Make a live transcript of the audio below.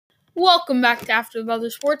Welcome back to After the Buzzer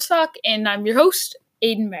Sports Talk, and I'm your host,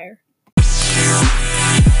 Aiden Mayer.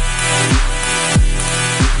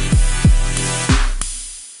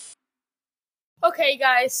 Okay,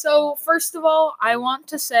 guys, so first of all, I want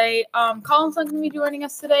to say Colin's not going to be joining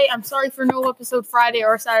us today. I'm sorry for no episode Friday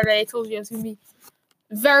or Saturday. I told you I was going to be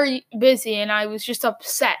very busy, and I was just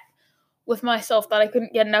upset with myself that I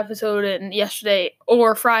couldn't get an episode in yesterday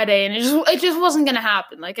or Friday, and it just wasn't going to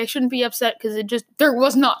happen. Like, I shouldn't be upset because there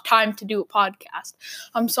was not time to do a podcast.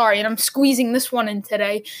 I'm sorry, and I'm squeezing this one in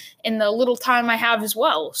today in the little time I have as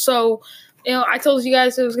well. So, I told you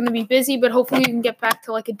guys it was going to be busy, but hopefully we can get back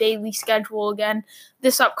to like a daily schedule again.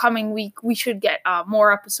 This upcoming week, we should get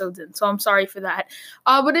more episodes in, so I'm sorry for that.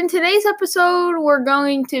 But in today's episode, we're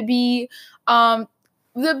going to be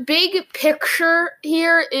the big picture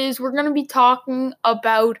here is we're going to be talking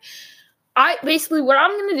about basically what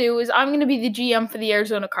I'm going to do is I'm going to be the GM for the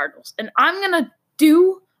Arizona Cardinals, and I'm going to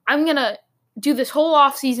do this whole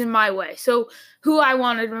offseason my way. So who I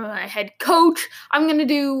wanted my head coach, I'm going to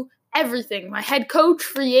do everything. My head coach,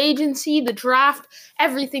 free agency, the draft,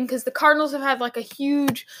 everything, because the Cardinals have had like a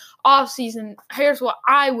huge offseason. Here's what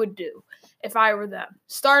I would do if I were them,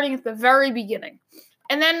 starting at the very beginning.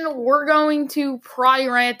 And then we're going to probably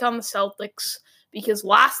rant on the Celtics because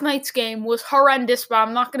last night's game was horrendous, but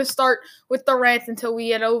I'm not going to start with the rant until we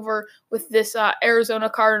get over with this Arizona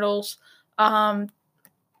Cardinals talk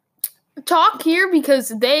here because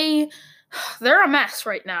they're a mess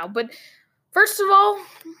right now. But first of all,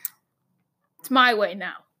 it's my way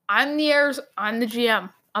now. I'm the GM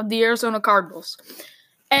of the Arizona Cardinals.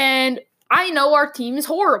 And I know our team is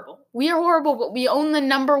horrible. We are horrible, but we own the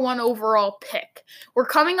number 1 overall pick. We're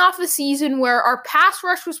coming off a season where our pass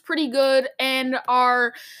rush was pretty good and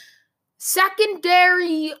our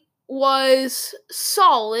secondary was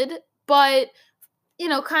solid, but,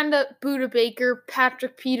 kind of Budda Baker,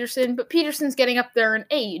 Patrick Peterson, but Peterson's getting up there in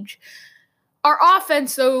age. Our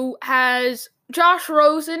offense, though, has Josh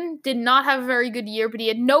Rosen did not have a very good year, but he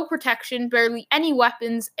had no protection, barely any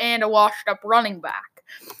weapons, and a washed-up running back.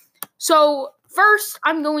 So, first,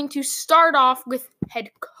 I'm going to start off with head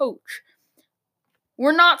coach.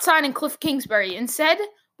 We're not signing Cliff Kingsbury. Instead,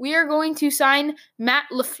 we are going to sign Matt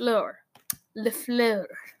LaFleur. Matt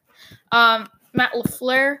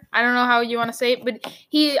LaFleur, I don't know how you want to say it, but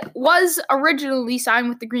he was originally signed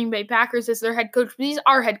with the Green Bay Packers as their head coach, but he's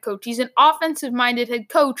our head coach. He's an offensive-minded head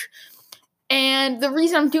coach. And the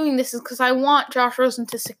reason I'm doing this is because I want Josh Rosen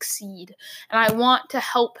to succeed, and I want to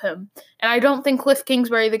help him. And I don't think Cliff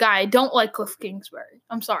Kingsbury, the guy, I don't like Cliff Kingsbury.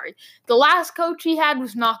 I'm sorry. The last coach he had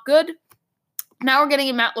was not good. Now we're getting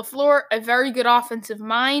a Matt LaFleur, a very good offensive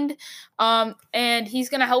mind, and he's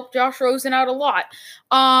going to help Josh Rosen out a lot.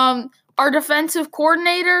 Our defensive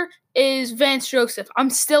coordinator is Vance Joseph. I'm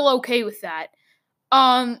still okay with that.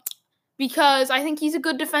 Because I think he's a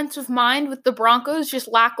good defensive mind with the Broncos, just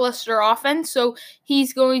lackluster offense. So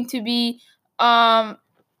he's going to be the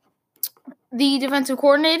defensive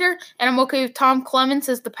coordinator, and I'm okay with Tom Clements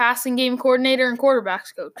as the passing game coordinator and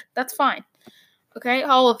quarterbacks coach. That's fine. Okay,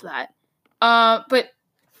 all of that. But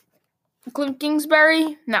Cliff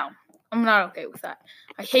Kingsbury, no, I'm not okay with that.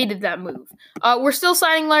 I hated that move. We're still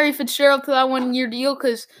signing Larry Fitzgerald to that 1-year deal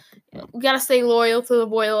because we got to stay loyal to the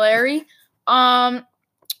boy Larry.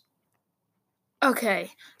 Okay,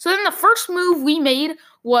 so then the first move we made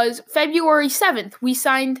was February 7th. We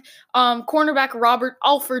signed cornerback Robert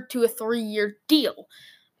Alford to a 3-year deal.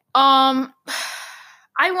 I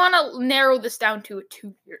want to narrow this down to a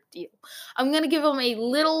 2-year deal. I'm going to give him a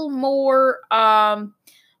little more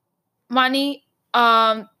money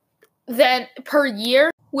than per year,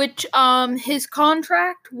 which his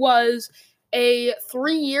contract was a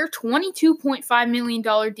 3-year, $22.5 million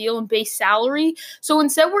deal in base salary. So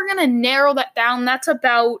instead, we're going to narrow that down. That's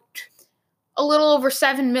about a little over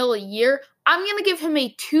 $7 million a year. I'm going to give him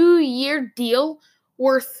a 2-year deal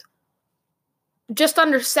worth just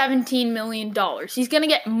under $17 million. He's going to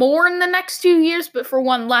get more in the next 2 years, but for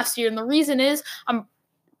one less year. And the reason is I'm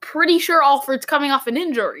pretty sure Alford's coming off an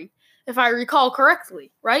injury, if I recall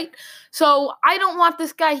correctly, right? So I don't want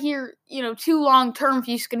this guy here, too long-term if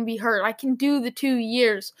he's going to be hurt. I can do the 2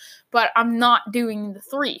 years, but I'm not doing the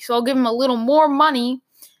 3. So I'll give him a little more money,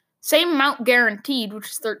 same amount guaranteed, which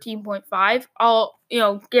is 13.5. I'll,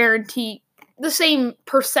 guarantee the same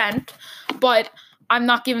percent, but I'm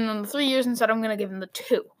not giving them the 3 years. Instead, I'm going to give him the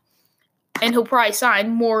 2. And he'll probably sign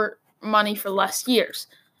more money for less years.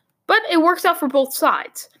 But it works out for both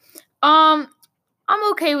sides. I'm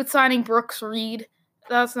okay with signing Brooks Reed.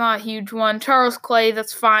 That's not a huge one. Charles Clay,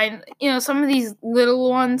 that's fine. Some of these little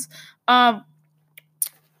ones. Terrell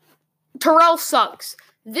Suggs.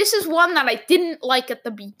 This is one that I didn't like at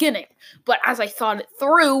the beginning, but as I thought it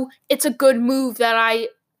through, it's a good move that I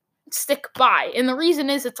stick by. And the reason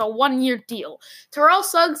is it's a 1-year deal. Terrell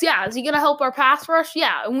Suggs, yeah, is he going to help our pass rush?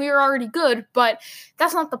 Yeah, and we were already good, but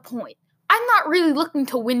that's not the point. I'm not really looking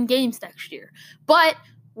to win games next year, but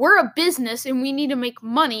we're a business and we need to make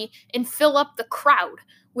money and fill up the crowd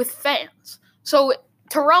with fans. So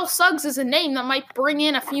Terrell Suggs is a name that might bring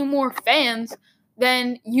in a few more fans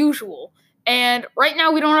than usual. And right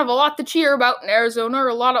now we don't have a lot to cheer about in Arizona or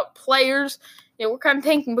a lot of players. We're kind of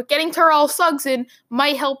tanking, but getting Terrell Suggs in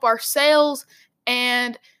might help our sales,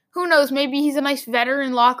 and who knows, maybe he's a nice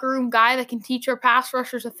veteran locker room guy that can teach our pass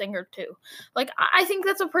rushers a thing or two. I think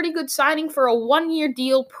that's a pretty good signing for a 1-year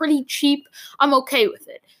deal, pretty cheap. I'm okay with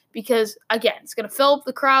it because, again, it's going to fill up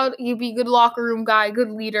the crowd. He'll be a good locker room guy, a good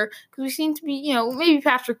leader, because we seem to be, maybe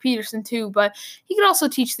Patrick Peterson too, but he could also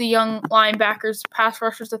teach the young linebackers, pass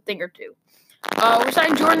rushers a thing or two. We're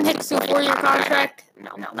signing Jordan Hicks to a 4-year contract.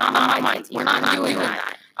 No, not on my team. We're not doing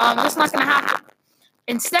that. That's not going to happen.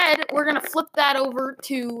 Instead, we're going to flip that over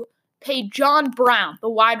to pay John Brown, the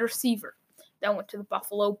wide receiver, that went to the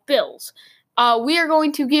Buffalo Bills. We are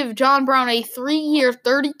going to give John Brown a 3-year,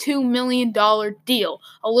 $32 million deal,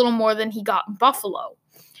 a little more than he got in Buffalo.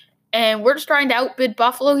 And we're just trying to outbid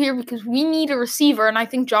Buffalo here because we need a receiver, and I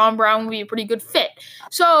think John Brown would be a pretty good fit.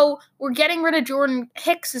 So we're getting rid of Jordan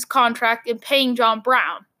Hicks' contract and paying John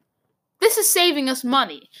Brown. This is saving us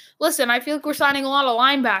money. Listen, I feel like we're signing a lot of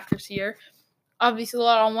linebackers here. Obviously, a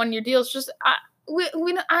lot on 1-year deals. I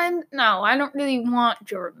don't really want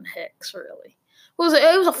Jordan Hicks, really.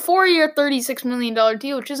 It was a 4-year, $36 million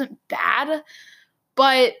deal, which isn't bad,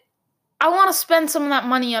 but I want to spend some of that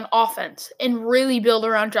money on offense and really build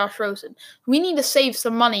around Josh Rosen. We need to save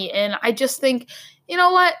some money, and I just think, you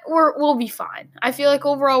know what, we'll be fine. I feel like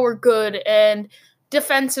overall we're good, and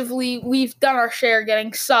defensively we've done our share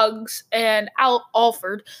getting Suggs and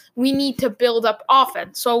Alford. We need to build up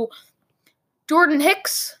offense. So Jordan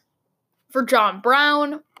Hicks for John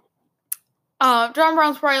Brown. John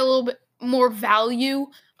Brown's probably a little bit more value,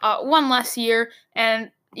 1 less year,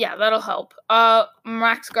 and yeah, that'll help.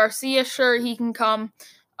 Max Garcia, sure, he can come.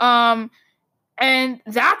 And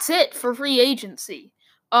that's it for free agency.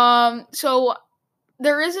 So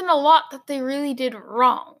there isn't a lot that they really did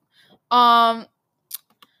wrong. I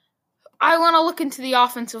want to look into the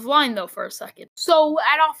offensive line, though, for a second. So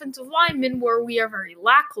at offensive lineman, where we are very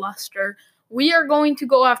lackluster, we are going to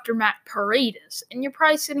go after Matt Paredes. And you're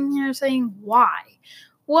probably sitting here saying, why?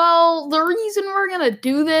 Well, the reason we're going to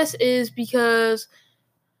do this is because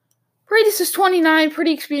Paredes is 29,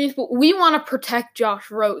 pretty experienced, but we want to protect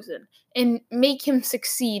Josh Rosen and make him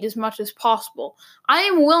succeed as much as possible. I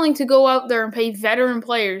am willing to go out there and pay veteran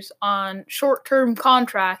players on short-term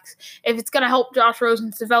contracts if it's going to help Josh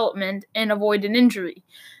Rosen's development and avoid an injury.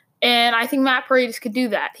 And I think Matt Paredes could do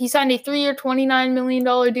that. He signed a 3-year, $29 million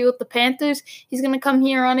deal with the Panthers. He's going to come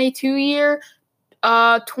here on a 2-year,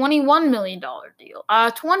 $21 million deal.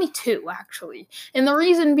 22, actually. And the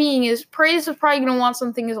reason being is Paredes is probably going to want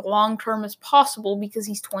something as long-term as possible because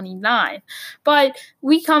he's 29. But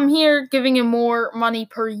we come here giving him more money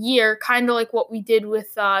per year, kind of like what we did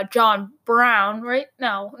with John Brown, right?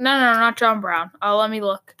 No, not John Brown. Let me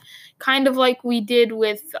look. Kind of like we did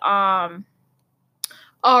with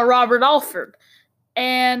Robert Alford.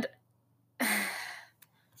 And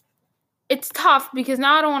it's tough because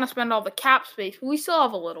now I don't want to spend all the cap space, but we still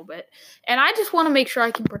have a little bit. And I just want to make sure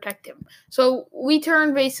I can protect him. So we got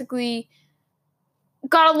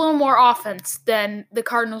a little more offense than the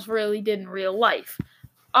Cardinals really did in real life.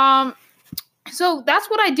 So that's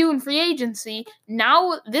what I do in free agency.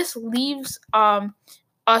 Now this leaves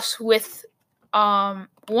us with one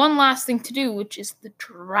last thing to do, which is the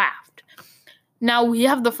draft. Now we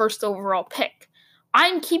have the first overall pick.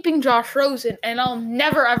 I'm keeping Josh Rosen, and I'll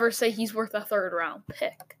never, ever say he's worth a 3rd-round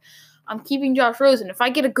pick. I'm keeping Josh Rosen. If I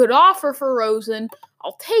get a good offer for Rosen,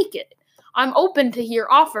 I'll take it. I'm open to hear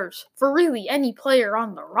offers for really any player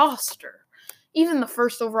on the roster. Even the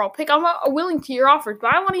first overall pick. I'm willing to hear offers,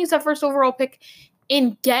 but I want to use that first overall pick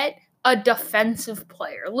and get a defensive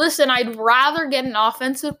player. Listen, I'd rather get an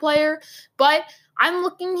offensive player, but I'm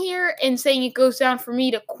looking here and saying it goes down for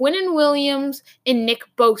me to Quinnen Williams and Nick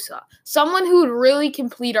Bosa. Someone who would really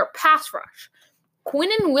complete our pass rush.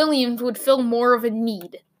 Quinnen Williams would fill more of a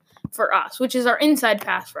need for us, which is our inside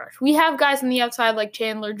pass rush. We have guys on the outside like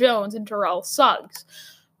Chandler Jones and Terrell Suggs.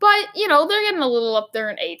 But, they're getting a little up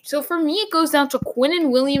there in age. So for me, it goes down to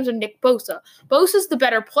Quinnen Williams and Nick Bosa. Bosa's the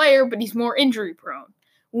better player, but he's more injury prone.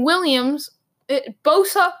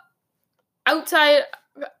 Bosa, outside...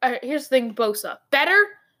 here's the thing, Bosa. Better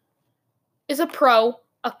is a pro,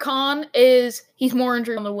 A con is he's more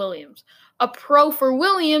injury prone than Williams. A pro for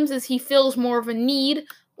Williams is he fills more of a need,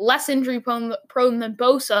 less injury prone than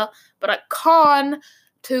Bosa. But a con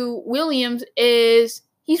to Williams is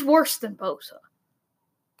he's worse than Bosa.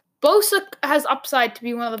 Bosa has upside to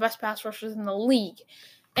be one of the best pass rushers in the league.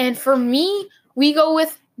 And for me, we go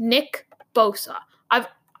with Nick Bosa.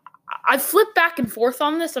 I've flipped back and forth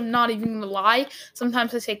on this. I'm not even going to lie.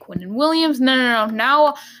 Sometimes I say Quinnen Williams. No.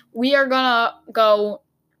 Now we are going to go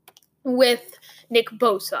with Nick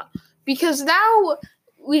Bosa. Because now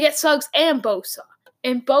we get Suggs and Bosa.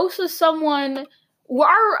 And Bosa's someone where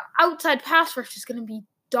our outside pass rush is going to be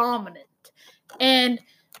dominant. And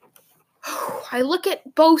I look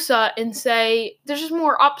at Bosa and say there's just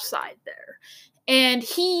more upside there. And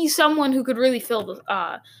he's someone who could really fill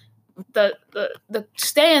the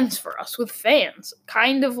stands for us with fans,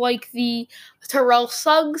 kind of like the Terrell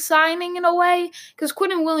Suggs signing in a way, because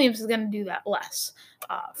Quinnen Williams is going to do that less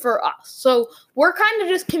for us. So we're kind of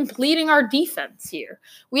just completing our defense here.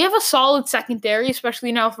 We have a solid secondary,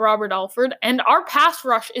 especially now with Robert Alford, and our pass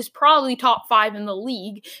rush is probably top 5 in the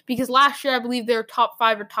league, because last year I believe they were top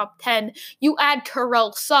 5 or top 10. You add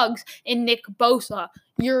Terrell Suggs and Nick Bosa,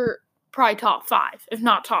 you're probably top 5, if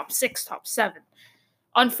not top 6, top 7.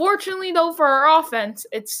 Unfortunately, though, for our offense,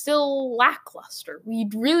 it's still lackluster. We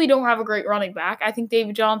really don't have a great running back. I think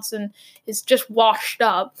David Johnson is just washed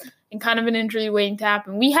up and kind of an injury waiting to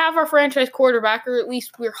happen. We have our franchise quarterback, or at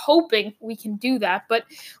least we're hoping we can do that. But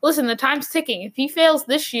listen, the time's ticking. If he fails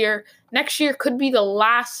this year, next year could be the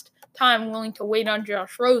last time I'm willing to wait on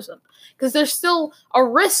Josh Rosen. Because there's still a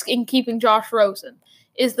risk in keeping Josh Rosen,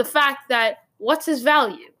 is the fact that what's his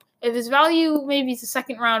value? If his value maybe is a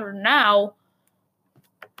second rounder now,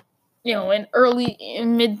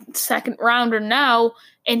 in mid-second rounder now,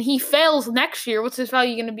 and he fails next year, what's his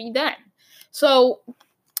value going to be then? So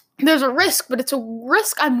there's a risk, but it's a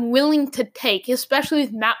risk I'm willing to take, especially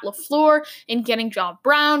with Matt LaFleur and getting John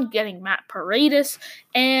Brown, getting Matt Paradis,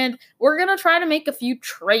 and we're going to try to make a few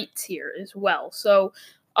trades here as well. So,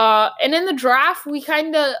 and in the draft, we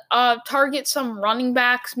kind of target some running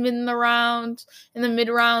backs in the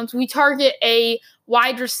mid-rounds. We target a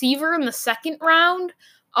wide receiver in the second round.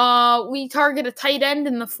 We target a tight end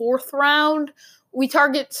in the 4th round. We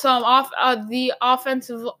target some the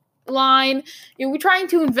offensive line. We're trying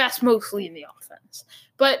to invest mostly in the offense.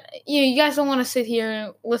 But you guys don't want to sit here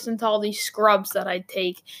and listen to all these scrubs that I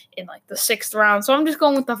take in like the 6th round. So I'm just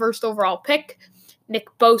going with the first overall pick. Nick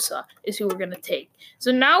Bosa is who we're going to take.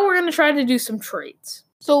 So now we're going to try to do some trades.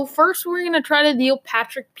 So first, we're going to try to deal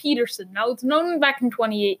Patrick Peterson. Now, it's known back in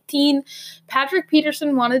 2018, Patrick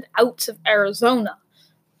Peterson wanted outs of Arizona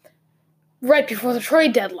right before the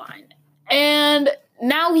trade deadline. And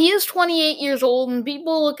now he is 28 years old, and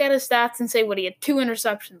people look at his stats and say, he had 2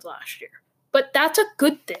 interceptions last year. But that's a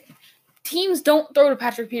good thing. Teams don't throw to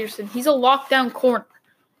Patrick Peterson. He's a lockdown corner.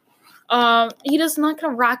 He does not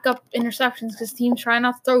going to rack up interceptions because teams try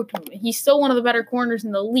not to throw to him. He's still one of the better corners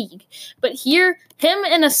in the league. But here, him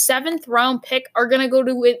and a 7th round pick are going to go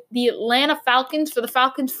to the Atlanta Falcons for the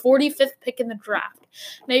Falcons' 45th pick in the draft.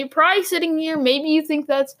 Now, you're probably sitting here, maybe you think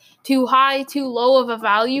that's too high, too low of a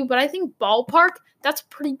value, but I think ballpark, that's a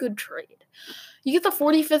pretty good trade. You get the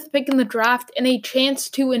 45th pick in the draft and a chance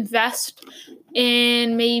to invest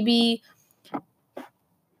in maybe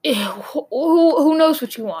who knows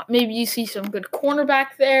what you want. Maybe you see some good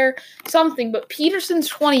cornerback there, something. But Peterson's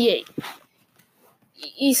 28.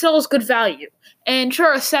 He still has good value. And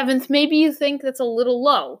sure, a 7th, maybe you think that's a little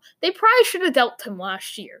low. They probably should have dealt him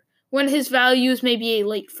last year when his value is maybe a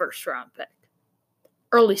late 1st round pick.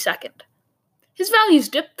 Early 2nd. His value's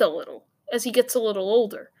dipped a little as he gets a little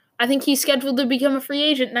older. I think he's scheduled to become a free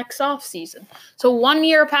agent next offseason. So 1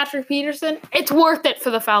 year of Patrick Peterson, it's worth it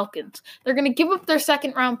for the Falcons. They're going to give up their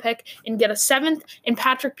 2nd round pick and get a 7th in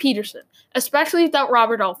Patrick Peterson, especially without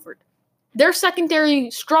Robert Alford. Their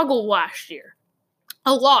secondary struggled last year.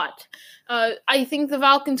 A lot. I think the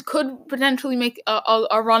Falcons could potentially make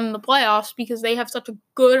a run in the playoffs because they have such a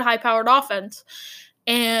good, high-powered offense.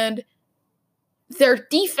 And their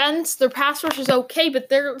defense, their pass rush is okay, but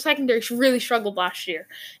their secondary really struggled last year.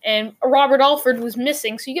 And Robert Alford was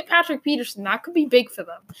missing, so you get Patrick Peterson. That could be big for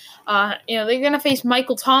them. They're going to face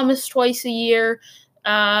Michael Thomas twice a year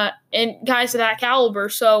and guys of that caliber.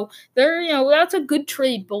 So that's a good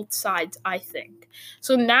trade, both sides, I think.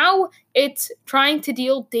 So now it's trying to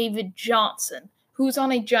deal David Johnson, who's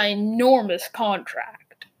on a ginormous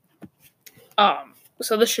contract.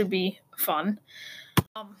 So this should be fun.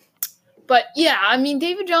 But yeah, I mean,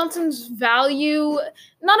 David Johnson's value,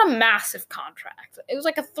 not a massive contract. It was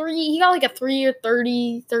like he got like a 3-year,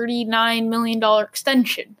 $39 million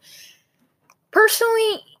extension.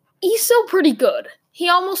 Personally, he's still pretty good. He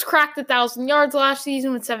almost cracked 1,000 yards last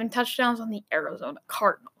season with 7 touchdowns on the Arizona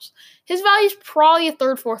Cardinals. His value is probably a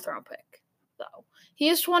third, fourth round pick, though. He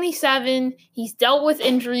is 27, he's dealt with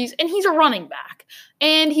injuries, and he's a running back.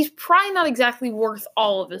 And he's probably not exactly worth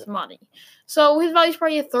all of his money. So his value is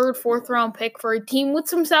probably a third, fourth round pick for a team with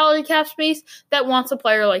some salary cap space that wants a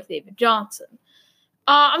player like David Johnson.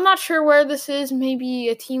 I'm not sure where this is. Maybe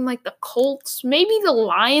a team like the Colts. Maybe the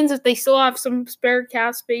Lions if they still have some spare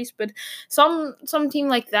cap space. But some team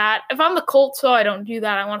like that. If I'm the Colts, though, I don't do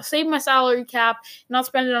that. I want to save my salary cap and not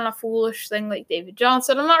spend it on a foolish thing like David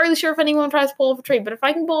Johnson. I'm not really sure if anyone tries to pull off a trade. But if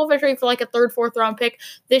I can pull off a trade for like a third, fourth round pick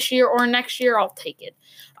this year or next year, I'll take it.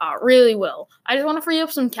 Really will. I just want to free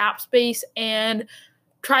up some cap space and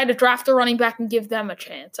try to draft a running back and give them a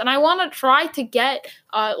chance. And I want to try to get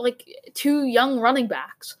like 2 young running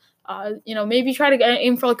backs. Maybe try to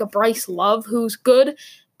aim for like a Bryce Love who's good,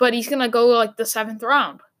 but he's going to go like the 7th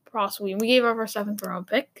round possibly. And we gave up our 7th round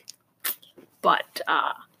pick. But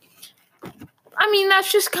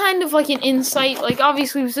that's just kind of like an insight. Like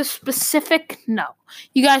obviously was this specific? No.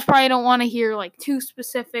 You guys probably don't want to hear like too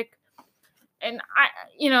specific. And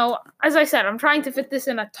as I said, I'm trying to fit this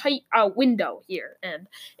in a tight window here, and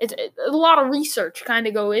it's a lot of research kind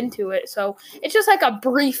of go into it. So it's just like a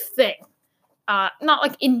brief thing, not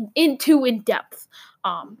like too in depth.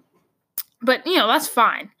 But that's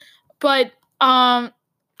fine. But now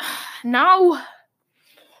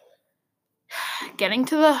getting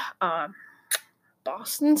to the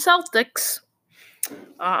Boston Celtics,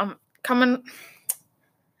 coming.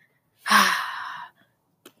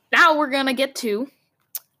 Now we're going to get to,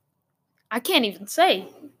 I can't even say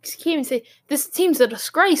this team's a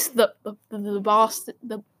disgrace, the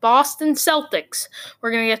Boston Celtics.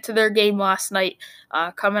 We're going to get to their game last night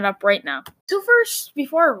coming up right now. So first,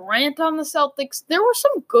 before I rant on the Celtics, there were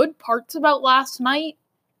some good parts about last night,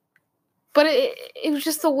 but it was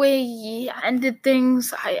just the way he ended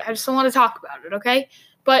things. I just don't want to talk about it, okay?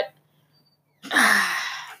 But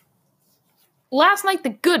last night, the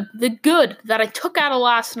good that I took out of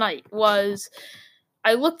last night was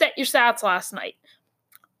I looked at your stats last night.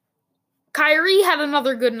 Kyrie had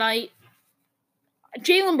another good night.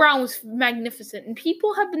 Jaylen Brown was magnificent. And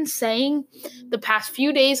people have been saying the past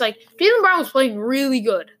few days, like, Jaylen Brown was playing really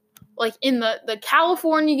good. Like, in the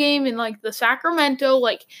California game, in, like, the Sacramento,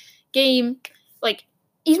 game,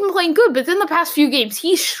 he's been playing good. But then the past few games,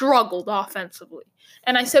 he struggled offensively.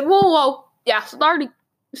 And I said, whoa, yeah, starting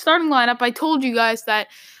lineup, I told you guys that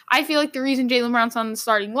I feel like the reason Jaylen Brown's on the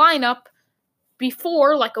starting lineup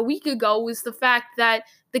before, like a week ago, was the fact that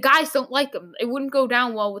the guys don't like him. It wouldn't go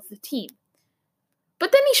down well with the team.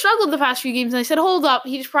 But then he struggled the past few games, and I said, hold up,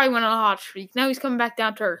 he just probably went on a hot streak. Now he's coming back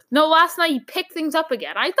down to earth. No, last night he picked things up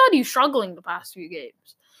again. I thought he was struggling the past few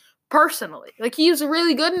games, personally. He was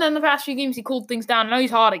really good, and then the past few games he cooled things down, and now he's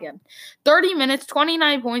hot again. 30 minutes,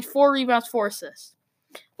 29 points, 4 rebounds, 4 assists.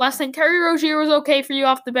 Last night, Terry Rozier was okay for you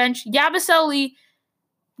off the bench. Yabusele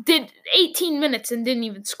did 18 minutes and didn't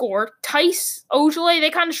even score. Tice, Ojale, they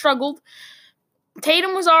kind of struggled.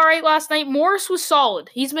 Tatum was all right last night. Morris was solid.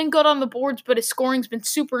 He's been good on the boards, but his scoring's been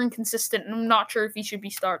super inconsistent, and I'm not sure if he should be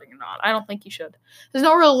starting or not. I don't think he should. There's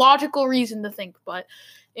no real logical reason to think, but,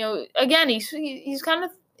 again, he's kind of,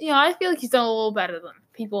 I feel like he's done a little better than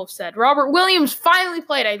people have said. Robert Williams finally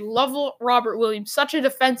played. I love Robert Williams. Such a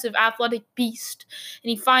defensive, athletic beast. And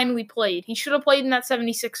he finally played. He should have played in that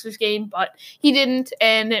 76ers game, but he didn't.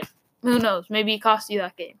 And who knows? Maybe it cost you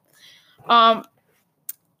that game.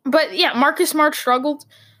 But, yeah, Marcus Smart struggled.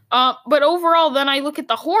 But overall, then I look at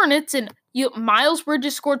the Hornets, and Miles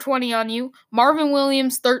Bridges scored 20 on you. Marvin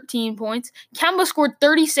Williams, 13 points. Kemba scored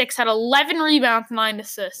 36, had 11 rebounds, 9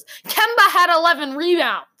 assists. Kemba had 11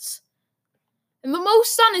 rebounds. And the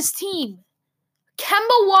most on his team.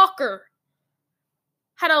 Kemba Walker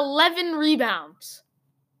had 11 rebounds.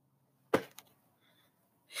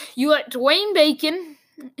 You let Dwayne Bacon,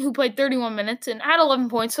 who played 31 minutes, and had 11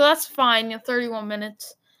 points, so that's fine, 31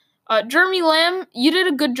 minutes. Jeremy Lamb, you did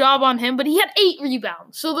a good job on him, but he had 8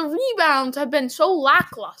 rebounds. So the rebounds have been so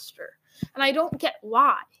lackluster, and I don't get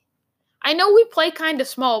why. I know we play kind of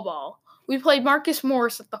small ball. We played Marcus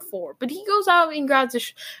Morris at the 4, but he goes out and grabs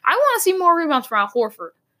I want to see more rebounds from Al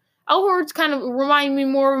Horford. Al Horford's kind of remind me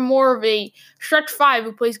more of a stretch 5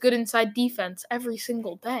 who plays good inside defense every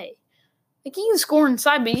single day. He can score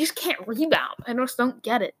inside, but he just can't rebound. I just don't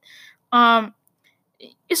get it.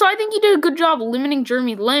 So I think he did a good job limiting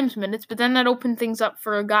Jeremy Lamb's minutes, but then that opened things up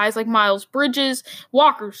for guys like Miles Bridges.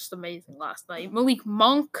 Walker's just amazing last night. Malik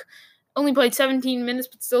Monk only played 17 minutes,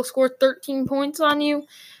 but still scored 13 points on you.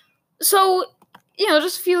 So,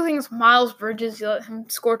 just a few things. Miles Bridges, you let him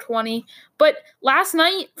score 20. But last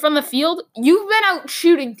night, from the field, you've been out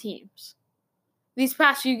shooting teams these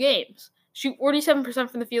past few games. Shoot 47%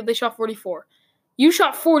 from the field, they shot 44. You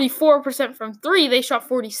shot 44% from 3, they shot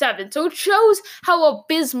 47. So it shows how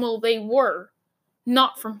abysmal they were,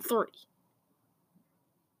 not from 3.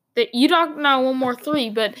 You don't know one more 3,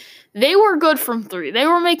 but they were good from 3. They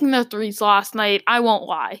were making their 3s last night, I won't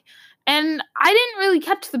lie. And I didn't really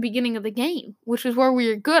catch the beginning of the game, which is where we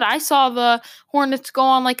were good. I saw the Hornets go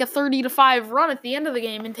on like a 30-5 run at the end of the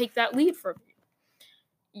game and take that lead from you.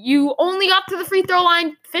 You only got to the free throw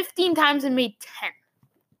line 15 times and made 10.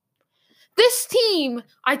 This team,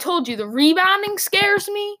 I told you, the rebounding scares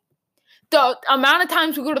me. The amount of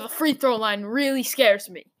times we go to the free throw line really scares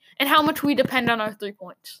me. And how much we depend on our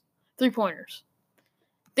 3-pointers.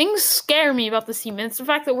 Things scare me about this team. And it's the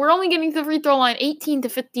fact that we're only getting to the free throw line 18 to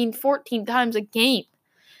 15, 14 times a game.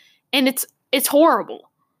 And it's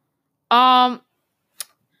horrible. Total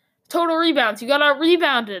rebounds. You got out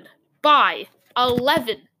rebounded by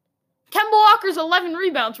 11. Kemba Walker's 11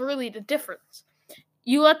 rebounds were really the difference.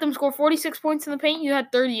 You let them score 46 points in the paint. You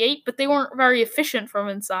had 38, but they weren't very efficient from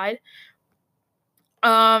inside.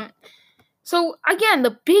 So, again,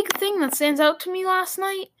 the big thing that stands out to me last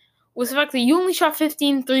night was the fact that you only shot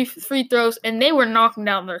 15 free throws, and they were knocking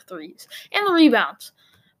down their threes. And the rebounds.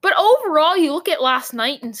 But overall, you look at last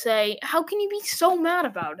night and say, how can you be so mad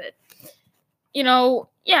about it? Sure,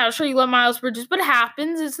 you let Miles Bridges, but it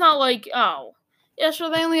happens. It's not like, sure,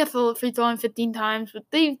 they only have to free throw line 15 times, but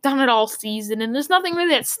they've done it all season, and there's nothing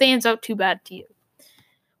really that stands out too bad to you.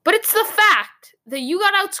 But it's the fact that you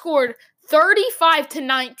got outscored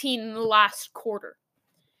 35-19 in the last quarter.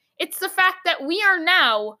 It's the fact that we are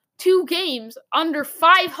now 2 games under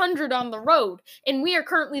 500 on the road, and we are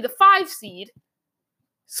currently the 5 seed,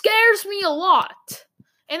 scares me a lot.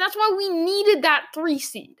 And that's why we needed that 3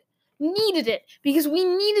 seed. Needed it, because we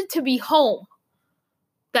needed to be home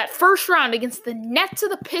that first round against the Nets or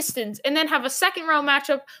the Pistons, and then have a second round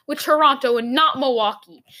matchup with Toronto and not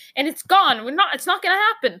Milwaukee. And it's gone. It's not going to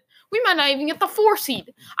happen. We might not even get the 4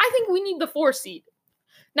 seed. I think we need the 4 seed.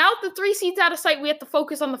 Now that the 3 seed's out of sight, we have to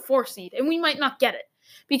focus on the 4 seed, and we might not get it.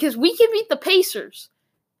 Because we can beat the Pacers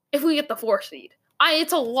if we get the 4 seed.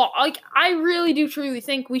 It's a lot. I really do truly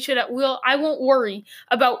think I won't worry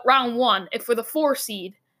about round 1 if we're the 4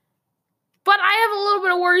 seed. But I have a little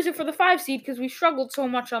bit of worries for the 5 seed because we struggled so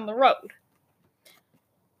much on the road.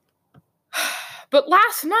 But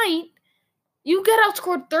last night, you get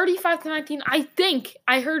outscored 35-19. I think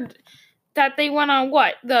I heard that they went on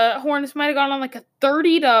the Hornets might have gone on like a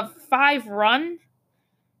 30-5 run.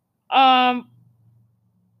 I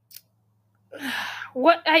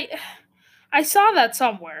saw that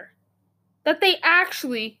somewhere. That they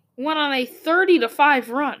actually went on a 30-5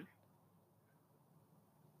 run.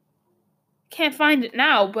 Can't find it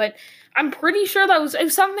now, but I'm pretty sure it was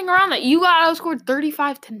something around that. You got outscored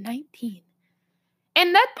 35-19.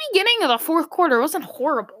 And that beginning of the fourth quarter wasn't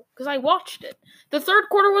horrible, because I watched it. The third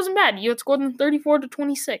quarter wasn't bad. You outscored them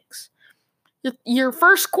 34-26. Your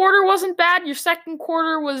first quarter wasn't bad. Your second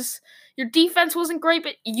quarter your defense wasn't great,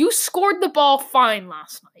 but you scored the ball fine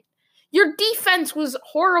last night. Your defense was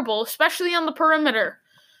horrible, especially on the perimeter.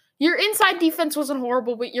 Your inside defense wasn't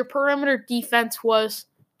horrible, but your perimeter defense was...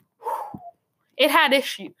 It had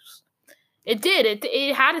issues. It did.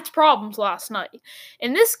 It had its problems last night.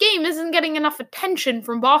 And this game isn't getting enough attention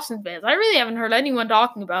from Boston fans. I really haven't heard anyone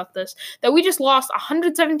talking about this. That we just lost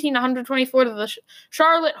 117-124 to the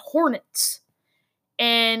Charlotte Hornets.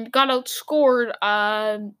 And got outscored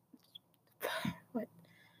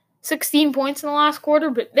 16 points in the last quarter.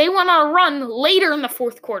 But they went on a run later in the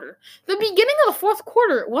fourth quarter. The beginning of the fourth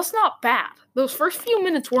quarter was not bad. Those first few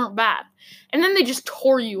minutes weren't bad. And then they just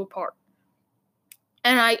tore you apart.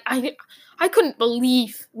 And I couldn't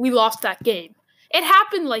believe we lost that game. It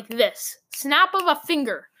happened like this. Snap of a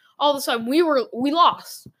finger. All of a sudden, we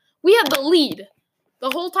lost. We had the lead the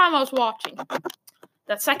whole time I was watching.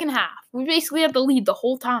 That second half. We basically had the lead the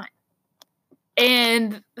whole time.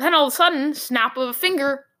 And then all of a sudden, snap of a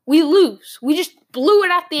finger, we lose. We just blew it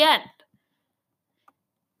at the end.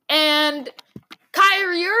 And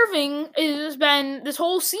Kyrie Irving has been this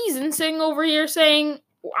whole season sitting over here saying,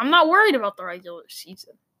 I'm not worried about the regular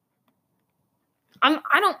season. I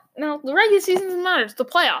don't know. The regular season doesn't matter. It's the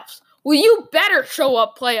playoffs. Well, you better show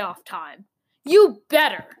up playoff time. You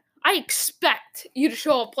better. I expect you to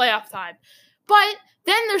show up playoff time. But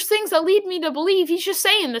then there's things that lead me to believe he's just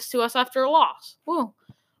saying this to us after a loss. Well,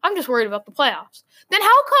 I'm just worried about the playoffs. Then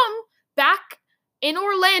how come back in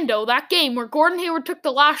Orlando, that game where Gordon Hayward took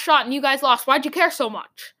the last shot and you guys lost, why'd you care so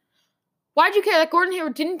much? Why'd you care that Gordon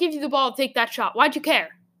Hayward didn't give you the ball to take that shot? Why'd you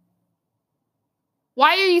care?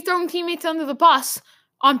 Why are you throwing teammates under the bus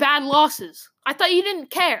on bad losses? I thought you didn't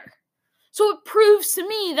care. So it proves to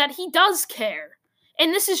me that he does care.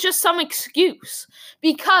 And this is just some excuse.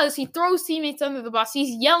 Because he throws teammates under the bus.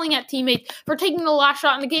 He's yelling at teammates for taking the last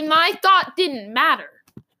shot in the game that I thought didn't matter.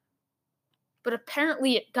 But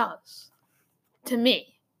apparently it does. To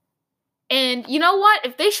me. And you know what?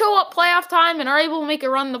 If they show up playoff time and are able to make a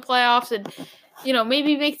run in the playoffs and,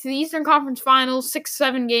 maybe make it to the Eastern Conference Finals,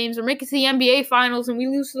 6-7 games, or make it to the NBA Finals and we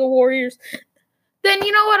lose to the Warriors, then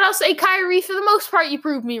you know what? I'll say, Kyrie, for the most part, you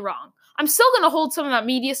proved me wrong. I'm still going to hold some of that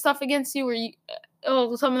media stuff against you,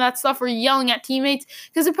 some of that stuff where you're yelling at teammates,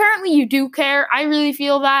 because apparently you do care. I really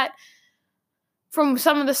feel that from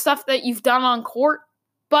some of the stuff that you've done on court.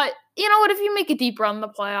 But you know what? If you make a deep run in the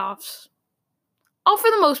playoffs, I'll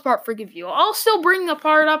for the most part forgive you. I'll still bring the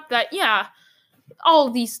part up that, yeah, all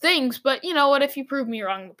of these things, but you know what? If you prove me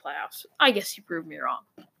wrong in the playoffs, I guess you proved me wrong.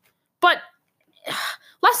 But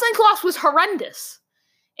last night's loss was horrendous.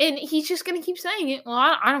 And he's just going to keep saying it. Well,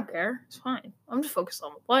 I don't care. It's fine. I'm just focused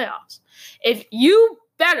on the playoffs. If you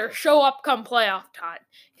better show up come playoff time.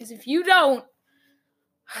 Because if you don't,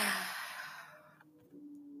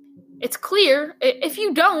 it's clear. If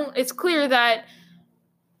you don't, it's clear that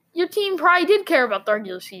your team probably did care about the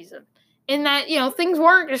regular season. And that, things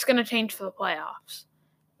weren't just going to change for the playoffs.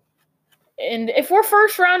 And if we're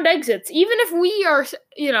first round exits, even if we are,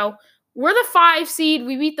 we're the 5 seed,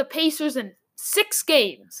 we beat the Pacers in 6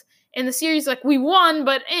 games in the series, we won,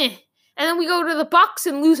 but and then we go to the Bucks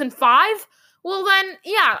and lose in 5. Well, then,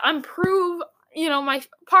 yeah, I'm prove, my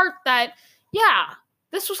part that, yeah,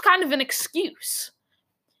 this was kind of an excuse,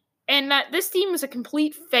 and that this team is a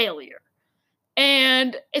complete failure.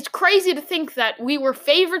 And it's crazy to think that we were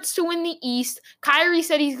favorites to win the East. Kyrie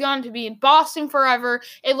said he's going to be in Boston forever.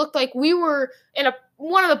 It looked like we were in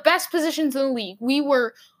one of the best positions in the league. We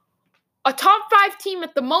were a top 5 team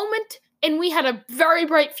at the moment, and we had a very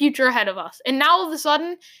bright future ahead of us. And now all of a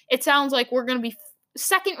sudden, it sounds like we're going to be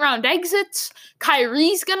second round exits.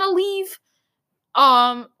 Kyrie's going to leave.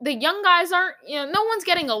 The young guys aren't, no one's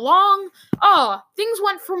getting along. Things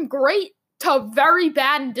went from great to very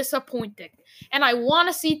bad and disappointing. And I want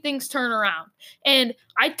to see things turn around. And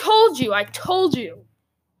I told you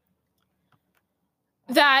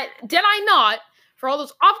that, did I not, for all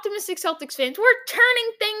those optimistic Celtics fans, we're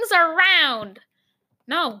turning things around.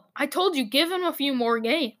 No, I told you, give him a few more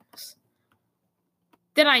games.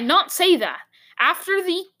 Did I not say that? After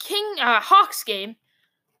the Hawks game,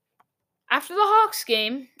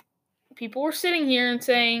 people were sitting here and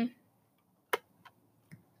saying,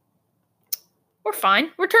 we're fine.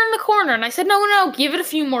 We're turning the corner. And I said, no, give it a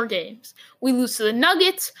few more games. We lose to the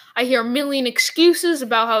Nuggets. I hear a million excuses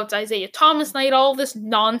about how it's Isaiah Thomas night, all this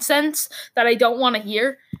nonsense that I don't want to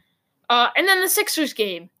hear. And then the Sixers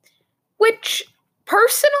game, which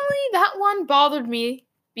personally, that one bothered me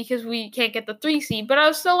because we can't get the 3 seed. But I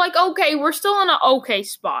was still like, okay, we're still in an okay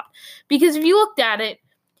spot. Because if you looked at it,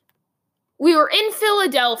 we were in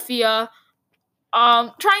Philadelphia,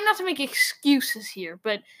 trying not to make excuses here,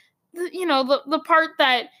 but the part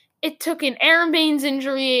that it took an Aaron Baines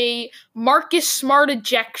injury, a Marcus Smart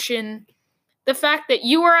ejection, the fact that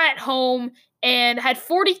you were at home and had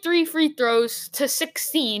 43 free throws to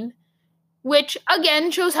 16, which,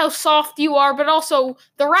 again, shows how soft you are, but also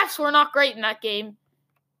the refs were not great in that game,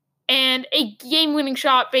 and a game-winning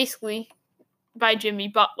shot, basically, by Jimmy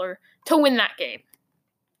Butler to win that game.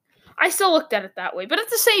 I still looked at it that way, but at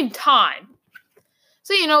the same time,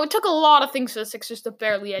 so, it took a lot of things for the Sixers to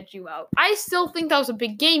barely edge you out. I still think that was a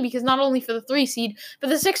big game because not only for the 3 seed, but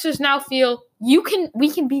the Sixers now feel we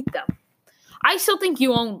can beat them. I still think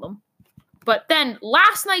you own them. But then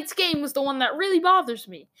last night's game was the one that really bothers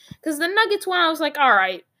me. Because the Nuggets one, I was like, all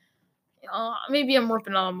right, maybe I'm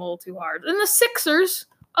ripping on them a little too hard. And the Sixers,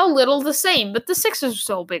 a little the same. But the Sixers are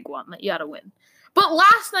still a big one that you got to win. But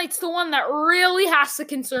last night's the one that really has to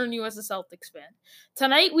concern you as a Celtics fan.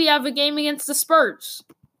 Tonight we have a game against the Spurs.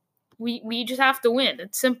 We just have to win.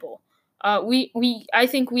 It's simple. I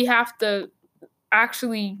think we have to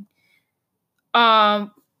actually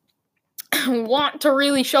want to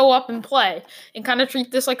really show up and play and kind of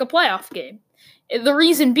treat this like a playoff game. The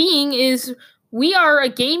reason being is we are a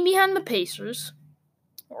game behind the Pacers.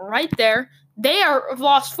 Right there. They have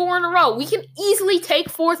lost 4 in a row. We can easily take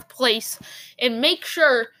 4th place and make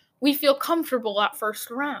sure we feel comfortable at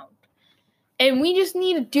first round. And we just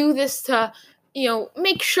need to do this to,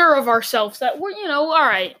 make sure of ourselves that we're, all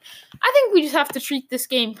right. I think we just have to treat this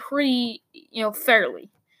game pretty,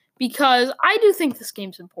 fairly. Because I do think this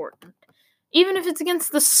game's important. Even if it's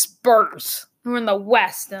against the Spurs. we're in the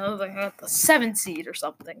West, and like the 7th seed or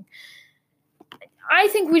something. I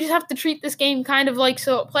think we just have to treat this game kind of like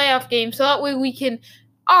a playoff game, so that way we can,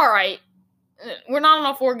 all right, we're not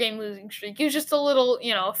on a 4-game losing streak. It was just a little,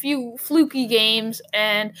 a few fluky games,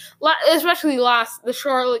 and especially the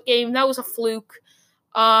Charlotte game, that was a fluke.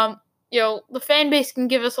 The fan base can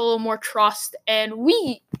give us a little more trust, and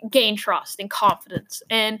we gain trust and confidence,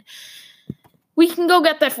 and we can go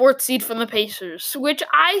get that 4th seed from the Pacers, which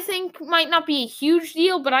I think might not be a huge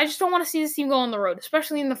deal, but I just don't want to see this team go on the road,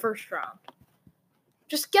 especially in the first round.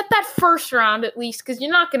 Just get that first round at least, because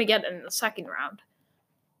you're not going to get it in the second round.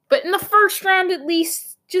 But in the first round at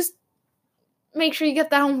least, just make sure you get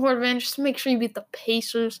that home court advantage. Just make sure you beat the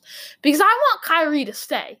Pacers, because I want Kyrie to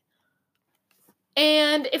stay.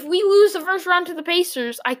 And if we lose the first round to the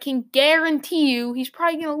Pacers, I can guarantee you he's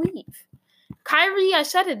probably going to leave. Kyrie, I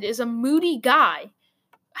said it, is a moody guy.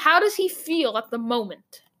 How does he feel at the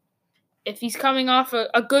moment? If he's coming off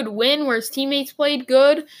a good win where his teammates played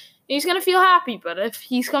good, he's going to feel happy. But if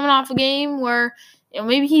he's coming off a game where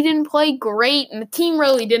maybe he didn't play great and the team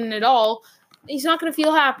really didn't at all, he's not going to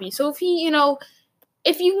feel happy. So if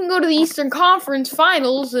if you can go to the Eastern Conference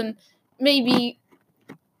Finals and maybe,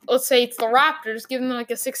 let's say it's the Raptors, give them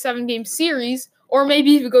like a 6-7 game series, or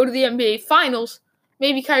maybe if you go to the NBA Finals,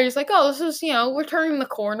 maybe Kyrie's like, oh, this is, we're turning the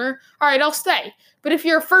corner. All right, I'll stay. But if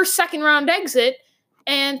you're a first, second round exit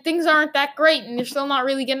and things aren't that great and you're still not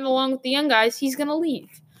really getting along with the young guys, he's going to leave.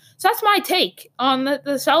 So that's my take on the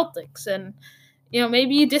Celtics. And,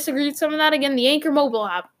 maybe you disagree with some of that. Again, the Anchor mobile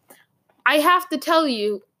app. I have to tell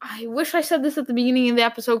you, I wish I said this at the beginning of the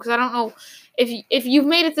episode because I don't know if you've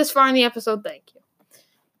made it this far in the episode, thank you.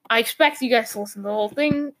 I expect you guys to listen to the whole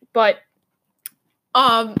thing, but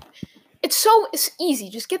it's easy.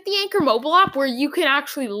 Just get the Anchor mobile app where you can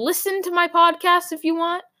actually listen to my podcast if you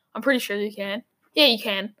want. I'm pretty sure you can. Yeah, you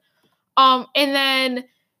can. And then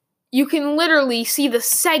you can literally see the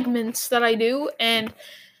segments that I do and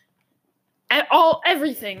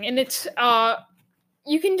everything. And it's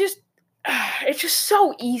you can just it's just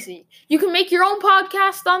so easy. You can make your own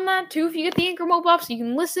podcast on that too if you get the Anchor mobile app, so you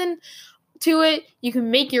can listen to it. You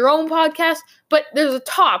can make your own podcast, but there's a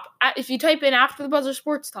top. If you type in After the Buzzer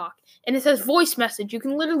Sports Talk and it says voice message, you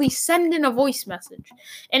can literally send in a voice message.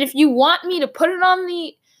 And if you want me to put it on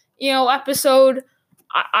the episode,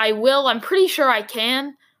 I will. I'm pretty sure I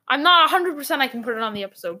can. I'm not 100% I can put it on the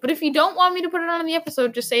episode. But if you don't want me to put it on the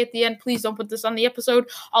episode, just say at the end, please don't put this on the episode.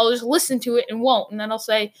 I'll just listen to it and won't. And then I'll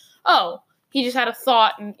say, oh, he just had a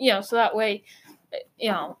thought. And, so that way,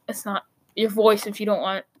 it's not your voice if you don't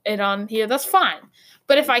want it on here. That's fine.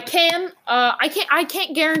 But if I can, I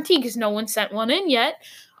can't guarantee because no one sent one in yet.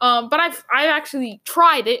 But I've actually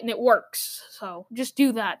tried it and it works. So just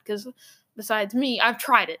do that because besides me, I've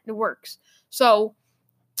tried it. It works. So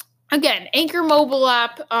again, Anchor mobile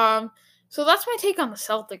app. So that's my take on the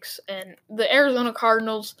Celtics and the Arizona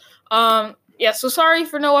Cardinals. So sorry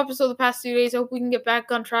for no episode the past 2 days. I hope we can get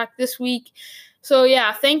back on track this week. So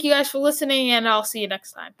yeah, thank you guys for listening, and I'll see you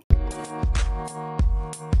next time.